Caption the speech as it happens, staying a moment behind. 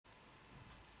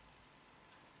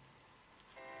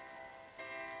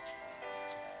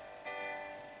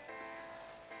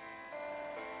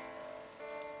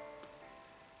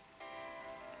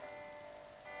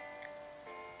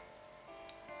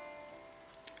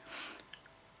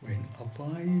When I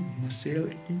find myself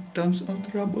in times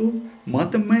of trouble,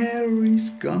 Mother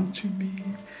Mary's come to me,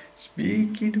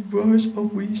 speaking the words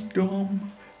of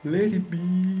wisdom, let it be.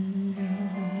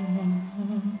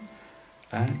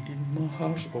 And in my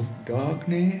house of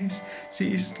darkness,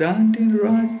 she is standing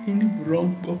right in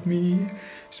front of me,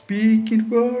 speaking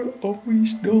word of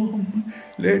wisdom,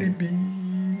 let it be.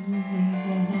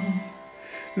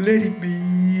 Let it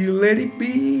be, let it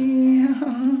be,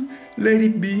 let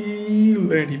it be,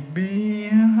 let it be.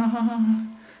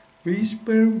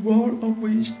 Whisper word of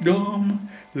wisdom,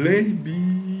 let it be.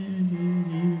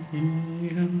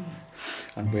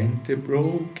 And when the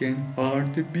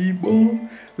broken-hearted people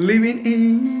living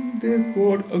in the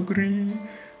world agree,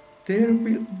 there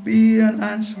will be an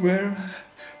answer,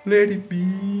 let it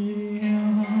be.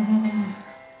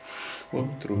 For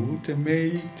truth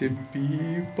may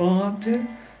be parted,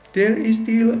 there is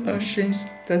still a chance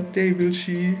that they will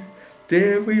see.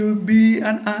 There will be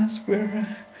an answer,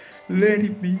 let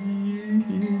it be.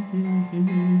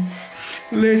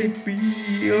 Let it be,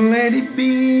 let it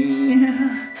be,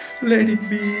 let it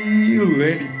be,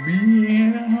 let it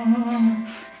be.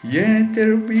 Yeah,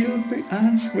 there will be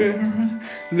answer,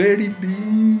 let it be.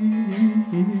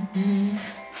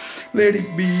 Let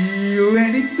it be,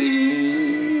 let it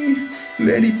be,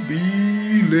 let it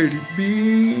be, let it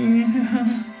be.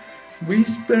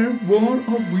 Whisper word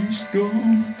of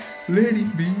wisdom, let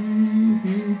it be.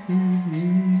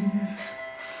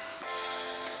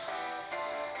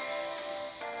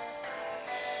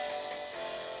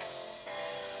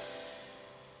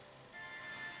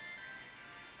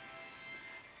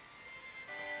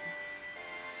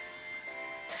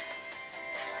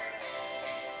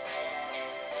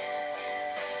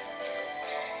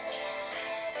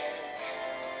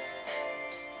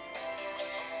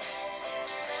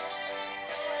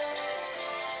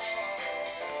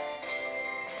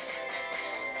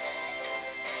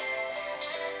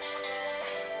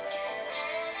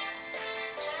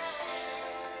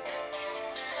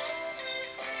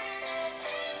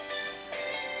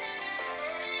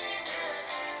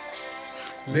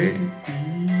 Let it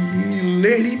be,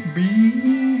 let it be,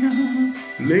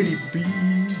 let it be,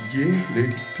 yeah, let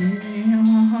it be.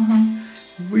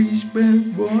 Whisper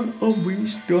word of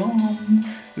wisdom,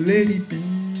 let it be.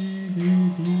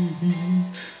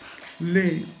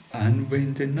 And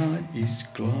when the night is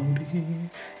cloudy,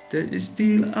 there is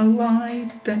still a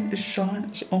light that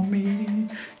shines on me.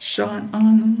 Shine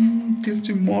on till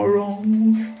tomorrow,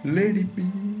 let it be.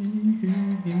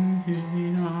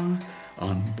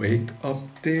 And wake up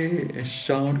the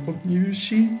sound of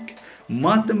music,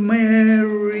 Mother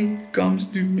Mary comes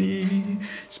to me,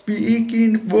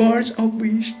 speaking words of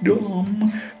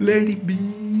wisdom, let it be,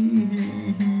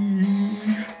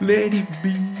 let it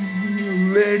be,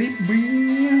 let it be,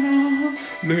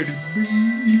 let it be,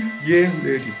 yeah,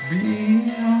 let it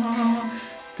be.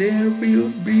 There will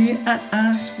be an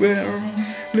answer,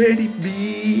 let it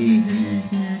be.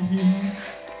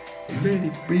 Let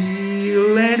it be,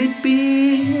 let it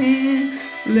be,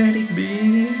 let it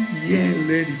be, yeah,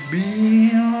 let it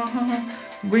be.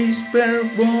 Whisper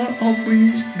word of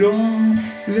wisdom,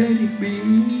 let it be.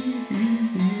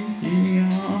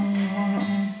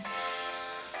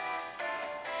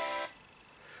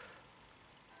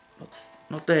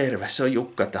 No terve, se on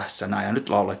Jukka tässä näin ja nyt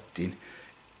laulettiin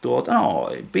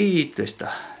Beatlesista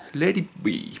Let It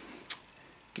Be.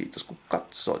 Kiitos kun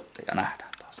katsoitte ja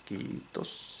nähdään taas.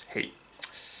 Kiitos, hei.